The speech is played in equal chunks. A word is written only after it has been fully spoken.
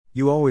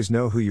You always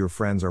know who your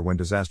friends are when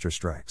disaster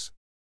strikes.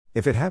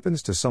 If it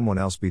happens to someone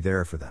else, be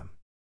there for them.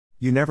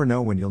 You never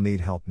know when you'll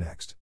need help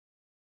next.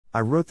 I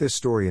wrote this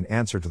story in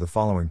answer to the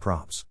following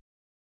prompts.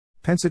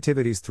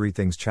 Pensitivity's 3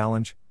 Things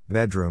Challenge,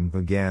 Bedroom,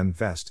 Began,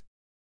 Vest.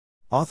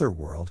 Author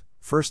World,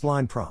 first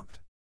line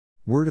prompt.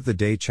 Word of the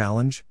Day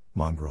Challenge,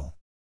 Mongrel.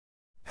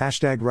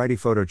 Hashtag Righty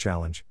Photo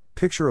Challenge,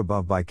 picture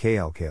above by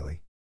KL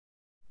Cayley.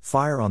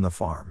 Fire on the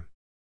farm.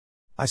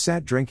 I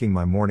sat drinking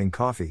my morning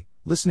coffee,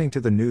 listening to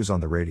the news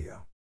on the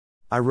radio.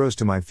 I rose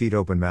to my feet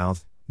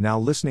open-mouthed, now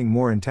listening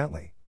more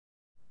intently.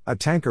 A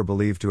tanker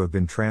believed to have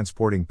been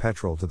transporting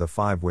petrol to the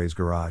Five Ways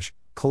garage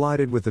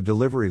collided with a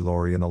delivery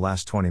lorry in the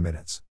last 20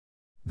 minutes.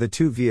 The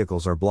 2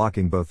 vehicles are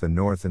blocking both the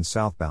north and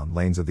southbound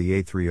lanes of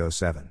the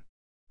A307.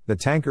 The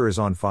tanker is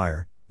on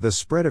fire, the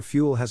spread of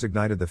fuel has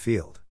ignited the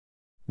field.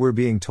 We're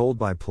being told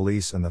by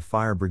police and the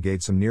fire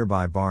brigade some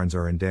nearby barns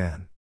are in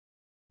Dan.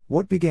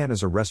 What began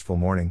as a restful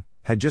morning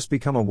had just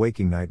become a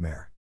waking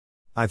nightmare.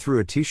 I threw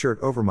a t-shirt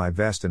over my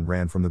vest and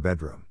ran from the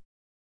bedroom.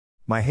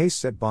 My haste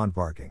set Bond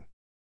barking.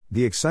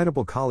 The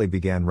excitable collie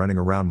began running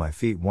around my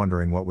feet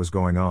wondering what was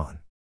going on.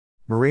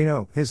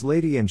 Marino, his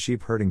lady and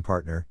sheep herding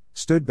partner,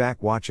 stood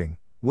back watching,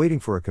 waiting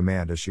for a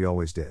command as she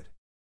always did.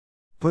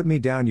 "Put me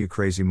down, you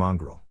crazy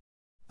mongrel,"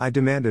 I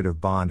demanded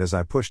of Bond as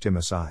I pushed him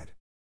aside.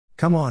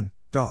 "Come on,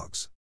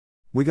 dogs.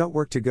 We got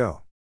work to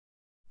go."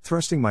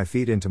 Thrusting my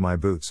feet into my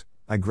boots,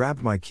 I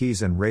grabbed my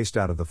keys and raced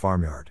out of the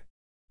farmyard.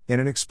 In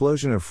an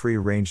explosion of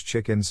free-range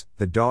chickens,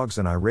 the dogs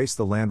and I raced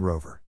the Land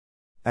Rover.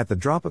 At the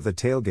drop of the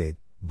tailgate,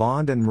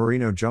 Bond and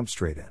Marino jumped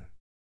straight in.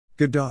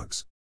 "Good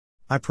dogs,"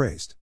 I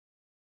praised.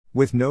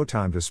 With no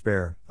time to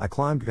spare, I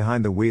climbed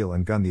behind the wheel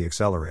and gunned the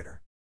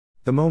accelerator.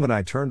 The moment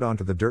I turned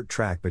onto the dirt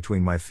track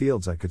between my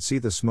fields, I could see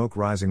the smoke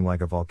rising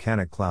like a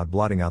volcanic cloud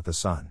blotting out the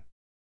sun.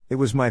 It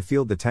was my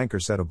field the tanker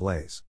set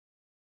ablaze.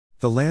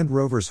 The Land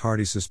Rover's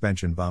hardy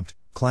suspension bumped,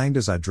 clanged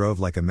as I drove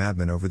like a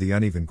madman over the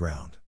uneven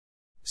ground.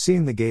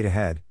 Seeing the gate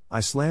ahead, I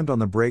slammed on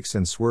the brakes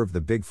and swerved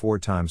the big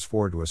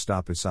 4x4 to a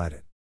stop beside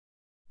it.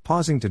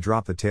 Pausing to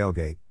drop the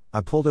tailgate,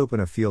 I pulled open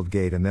a field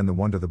gate and then the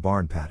one to the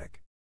barn paddock.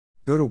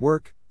 "Go to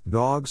work,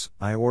 dogs,"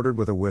 I ordered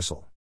with a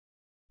whistle.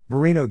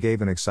 Marino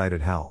gave an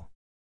excited howl.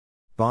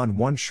 Bond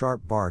one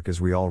sharp bark as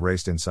we all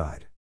raced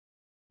inside.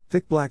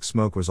 Thick black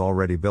smoke was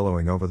already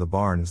billowing over the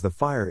barn as the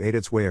fire ate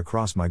its way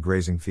across my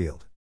grazing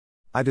field.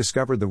 I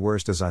discovered the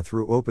worst as I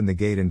threw open the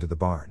gate into the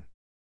barn.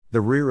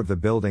 The rear of the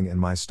building and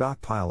my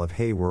stockpile of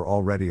hay were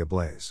already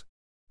ablaze.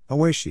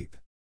 "Away, sheep!"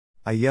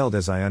 I yelled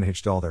as I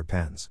unhitched all their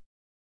pens.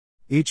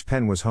 Each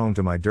pen was home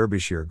to my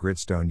Derbyshire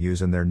Gritstone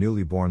ewes and their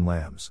newly born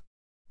lambs.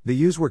 The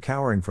ewes were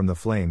cowering from the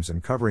flames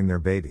and covering their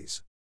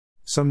babies.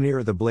 Some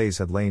nearer the blaze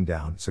had lain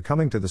down,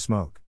 succumbing to the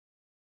smoke.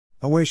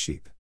 "Away,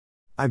 sheep!"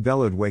 I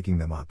bellowed, waking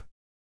them up.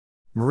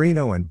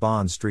 Marino and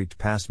Bond streaked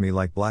past me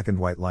like black and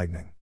white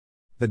lightning.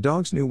 The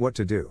dogs knew what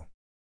to do.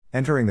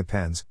 Entering the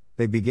pens,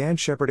 they began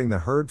shepherding the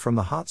herd from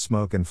the hot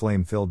smoke and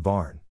flame-filled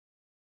barn.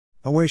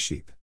 "Away,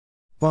 sheep!"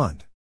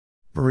 "Bond!"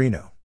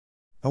 "Marino!"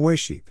 "Away,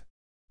 sheep!"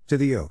 "To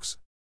the yokes!"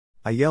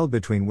 I yelled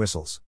between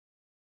whistles.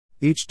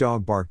 Each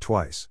dog barked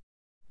twice.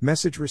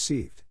 Message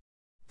received.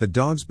 The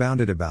dogs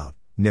bounded about,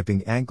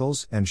 nipping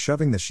ankles and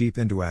shoving the sheep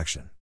into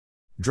action,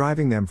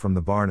 driving them from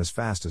the barn as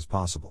fast as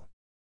possible.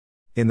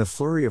 In the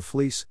flurry of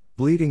fleece,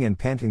 bleeding and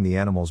panting, the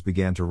animals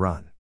began to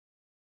run.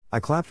 I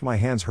clapped my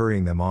hands,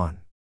 hurrying them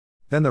on.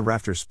 Then the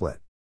rafters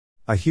split.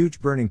 A huge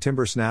burning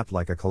timber snapped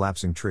like a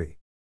collapsing tree.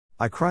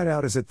 I cried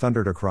out as it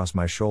thundered across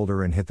my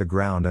shoulder and hit the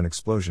ground, and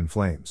explosion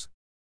flames.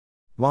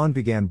 Bond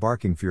began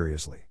barking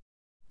furiously.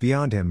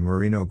 Beyond him,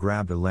 Marino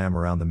grabbed a lamb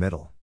around the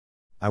middle.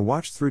 I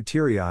watched through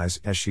teary eyes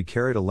as she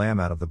carried a lamb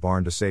out of the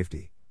barn to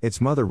safety,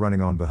 its mother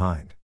running on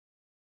behind.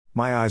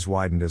 My eyes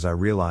widened as I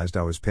realized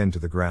I was pinned to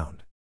the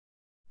ground.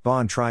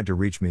 Bond tried to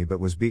reach me but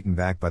was beaten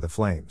back by the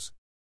flames.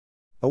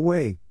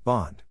 "Away,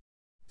 Bond!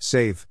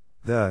 Save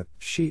the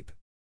sheep!"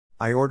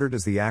 I ordered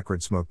as the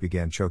acrid smoke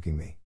began choking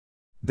me.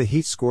 The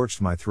heat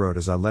scorched my throat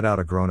as I let out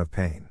a groan of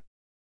pain.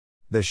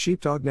 The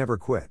sheepdog never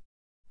quit.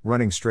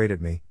 Running straight at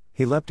me,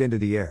 he leapt into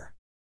the air.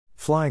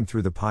 Flying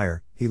through the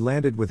pyre, he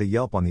landed with a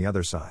yelp on the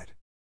other side.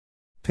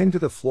 Pinned to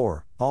the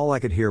floor, all I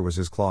could hear was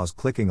his claws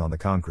clicking on the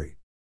concrete.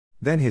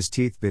 Then his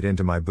teeth bit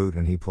into my boot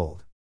and he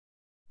pulled.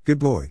 "Good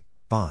boy,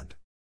 Bond."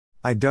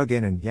 I dug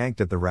in and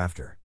yanked at the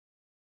rafter.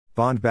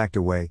 Bond backed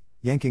away,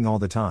 yanking all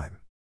the time.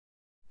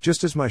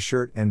 Just as my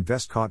shirt and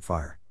vest caught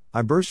fire,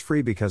 I burst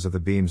free because of the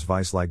beam's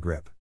vice-like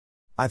grip.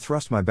 I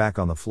thrust my back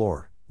on the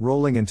floor,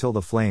 rolling until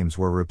the flames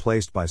were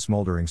replaced by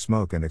smoldering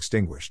smoke and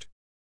extinguished.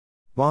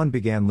 Bond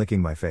began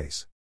licking my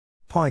face,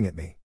 pawing at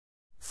me,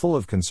 full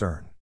of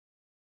concern.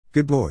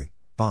 "Good boy,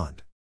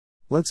 Bond.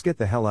 Let's get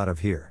the hell out of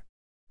here."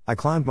 I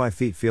climbed my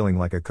feet feeling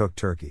like a cooked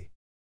turkey.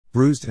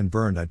 Bruised and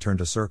burned, I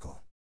turned a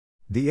circle.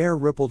 The air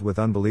rippled with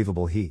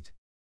unbelievable heat.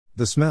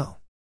 The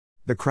smell.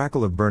 The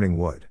crackle of burning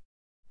wood.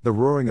 The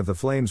roaring of the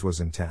flames was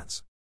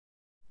intense.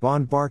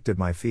 Bond barked at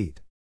my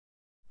feet.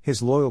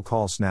 His loyal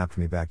call snapped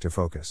me back to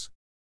focus.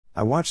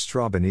 I watched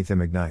straw beneath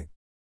him ignite.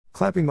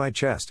 Clapping my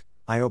chest,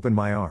 I opened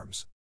my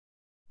arms.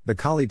 The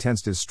collie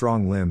tensed his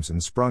strong limbs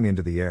and sprung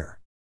into the air.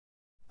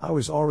 I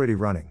was already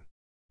running.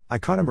 I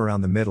caught him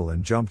around the middle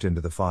and jumped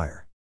into the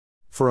fire.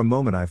 For a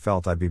moment I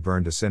felt I'd be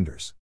burned to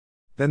cinders.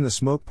 Then the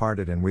smoke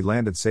parted and we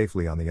landed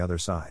safely on the other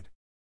side.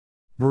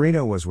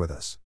 Marino was with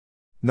us.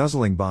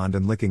 Nuzzling Bond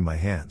and licking my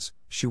hands,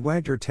 she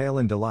wagged her tail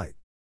in delight.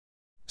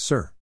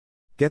 "Sir!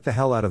 Get the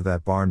hell out of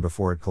that barn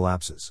before it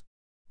collapses!"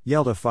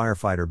 yelled a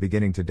firefighter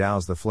beginning to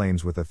douse the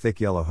flames with a thick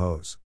yellow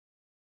hose.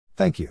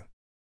 "Thank you.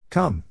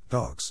 Come,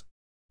 dogs."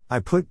 I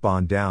put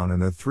Bond down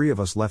and the three of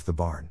us left the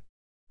barn.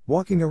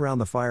 Walking around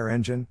the fire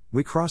engine,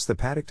 we crossed the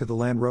paddock to the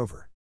Land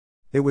Rover.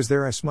 It was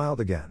there I smiled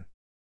again.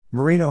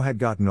 Marino had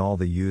gotten all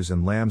the ewes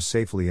and lambs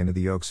safely into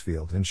the oats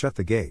field and shut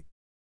the gate.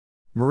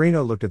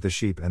 Marino looked at the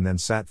sheep and then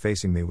sat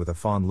facing me with a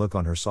fond look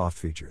on her soft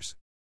features.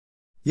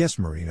 "Yes,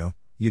 Marino,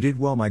 you did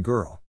well, my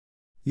girl.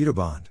 You to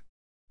Bond.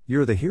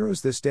 You're the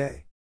heroes this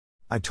day,"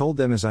 I told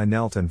them as I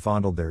knelt and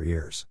fondled their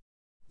ears.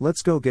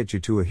 "Let's go get you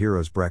to a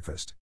hero's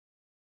breakfast."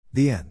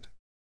 The end.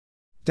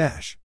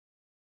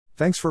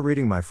 Thanks for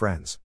reading, my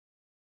friends.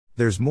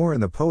 There's more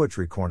in the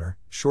Poetry Corner,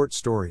 short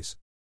stories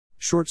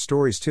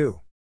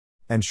 2,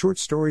 and short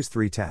stories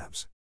 3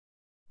 tabs.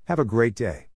 Have a great day.